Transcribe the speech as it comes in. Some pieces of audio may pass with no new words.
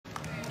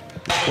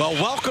Well,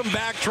 welcome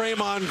back,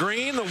 Draymond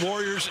Green. The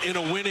Warriors in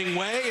a winning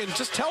way. And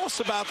just tell us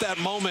about that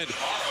moment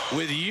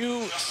with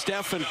you,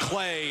 Steph, and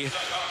Clay.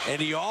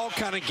 And you all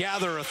kind of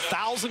gather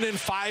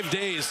 1,005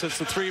 days since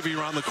the three of you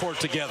are on the court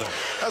together.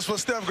 That's what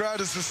Steph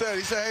Gradison said.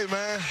 He said, hey,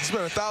 man, it's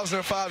been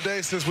 1,005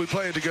 days since we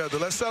played together.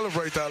 Let's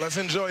celebrate that. Let's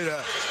enjoy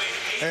that.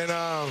 And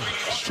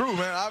it's true,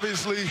 man.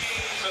 Obviously,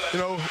 you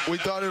know, we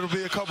thought it would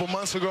be a couple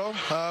months ago,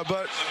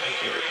 but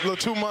a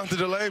little 2-month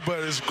delay, but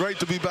it's great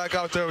to be back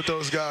out there with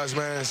those guys,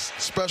 man. It's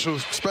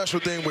special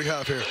thing we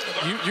have here.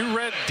 You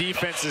read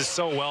defenses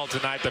so well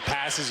tonight, the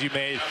passes you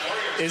made.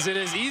 Is it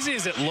as easy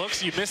as it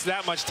looks? You miss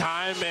that much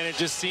time, and it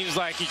just seems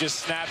like you just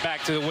snap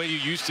back to the way you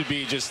used to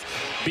be, just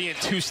being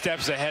 2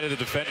 steps ahead of the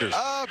defenders.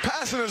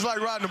 Passing is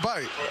like riding a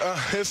bike.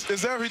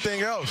 It's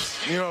everything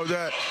else, you know,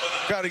 that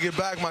got to get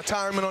back. My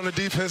timing on the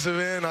defensive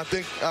end, I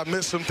think I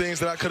missed some things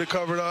that I could have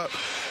covered up.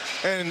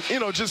 And, you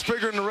know, just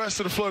figuring the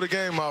rest of the flow of the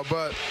game out.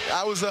 But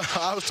I was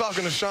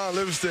talking to Sean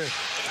Livingston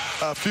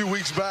a few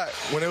weeks back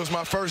when it was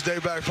my first day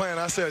back playing.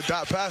 I said,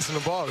 Doc, passing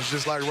the ball is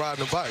just like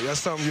riding a bike. That's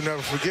something you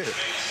never forget.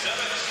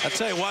 I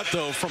tell you what,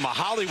 though, from a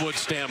Hollywood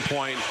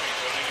standpoint,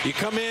 you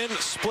come in,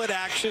 split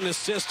action,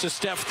 assist to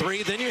Steph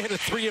 3, then you hit a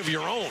 3 of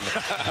your own.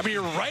 I mean,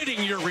 you're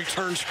writing your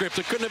return script.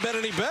 It couldn't have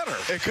been any better.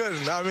 It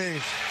couldn't. I mean,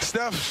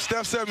 Steph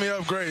set me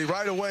up great.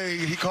 Right away,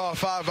 he called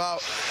 5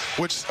 out,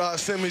 which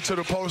sent me to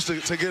the post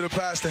to get a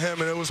pass to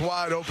him, and it was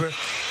wide open.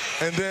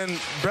 And then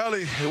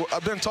Belly,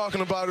 I've been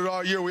talking about it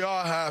all year. We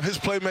all have. His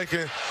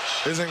playmaking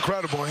is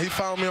incredible. And he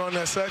found me on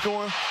that second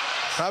one.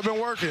 I've been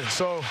working,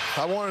 so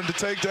I wanted to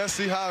take that,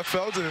 see how it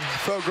felt, and it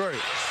felt great.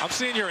 I'm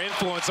seeing your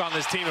influence on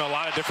this team in a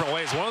lot of different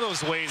ways. One of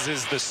those ways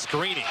is the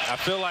screening. I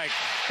feel like,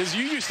 because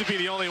you used to be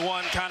the only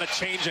one kind of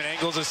changing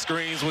angles of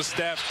screens with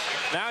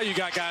Steph. Now you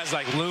got guys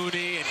like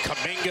Looney and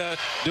Kuminga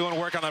doing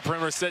work on the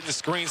perimeter, setting the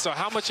screen. So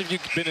how much have you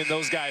been in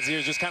those guys'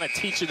 ears, just kind of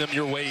teaching them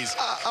your ways?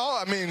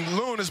 I mean,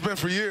 Loon has been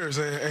for years,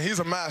 and he's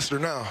a master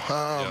now.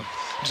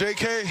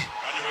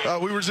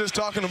 JK, we were just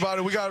talking about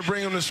it. We got to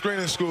bring him to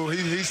screening school.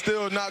 He's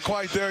still not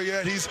quite there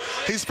yet. He's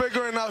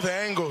figuring out the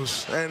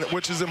angles, and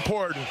which is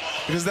important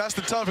because that's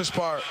the toughest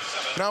part.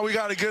 Now we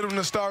got to get him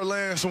to start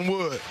laying some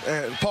wood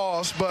and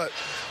pause, but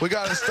we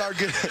got to start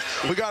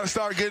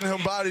getting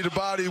him body to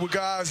body with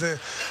guys, and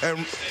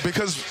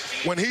because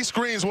when he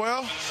screens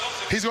well,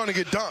 he's going to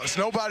get dunks.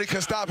 Nobody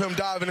can stop him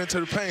diving into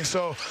the paint.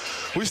 So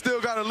we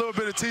still got a little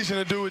bit of teaching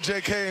to do with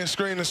JK and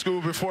screening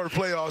school before the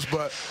playoffs,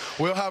 but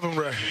we'll have him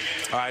ready.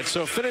 All right,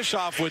 so finish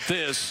off with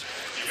this.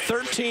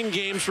 13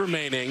 games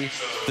remaining.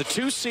 The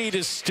 2 seed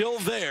is still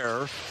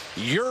there.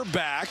 You're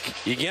back.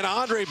 You get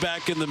Andre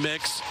back in the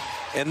mix.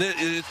 And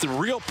the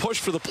real push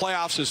for the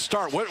playoffs is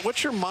start.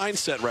 What's your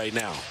mindset right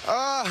now?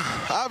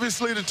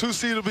 Obviously, the 2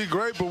 seed will be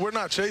great, but we're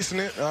not chasing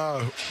it.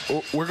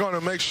 We're going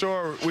to make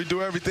sure we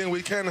do everything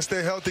we can to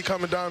stay healthy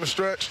coming down the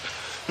stretch.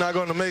 Not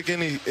going to make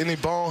any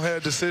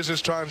bonehead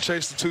decisions trying to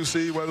chase the 2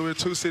 seed. Whether we're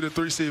 2 seed or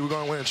 3 seed, we're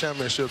going to win a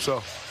championship, so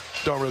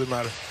it don't really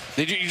matter.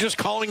 You're just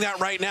calling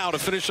that right now to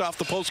finish off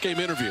the post-game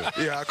interview?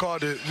 Yeah, I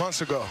called it months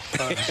ago.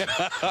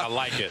 I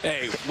like it.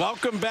 Hey,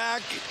 welcome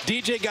back.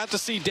 DJ got to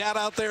see Dad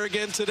out there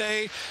again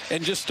today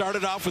and just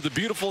started off with a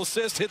beautiful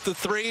assist, hit the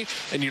 3,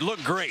 and you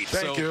look great.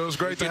 Thank you. It was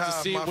great to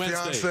have my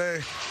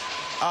fiance,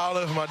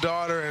 Olive, my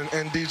daughter,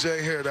 and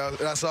DJ here.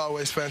 That's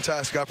always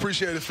fantastic. I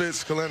appreciate it,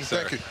 Fitz. Kalinda,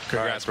 thank you.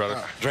 Congrats, brother.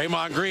 Right.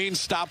 Draymond Green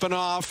stopping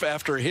off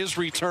after his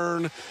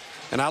return.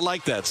 And I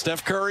like that.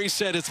 Steph Curry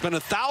said it's been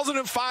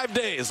 1,005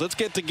 days. Let's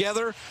get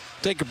together,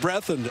 take a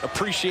breath, and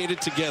appreciate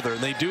it together.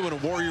 And they do in a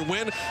Warrior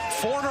win,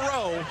 4 in a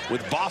row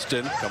with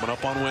Boston coming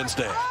up on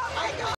Wednesday.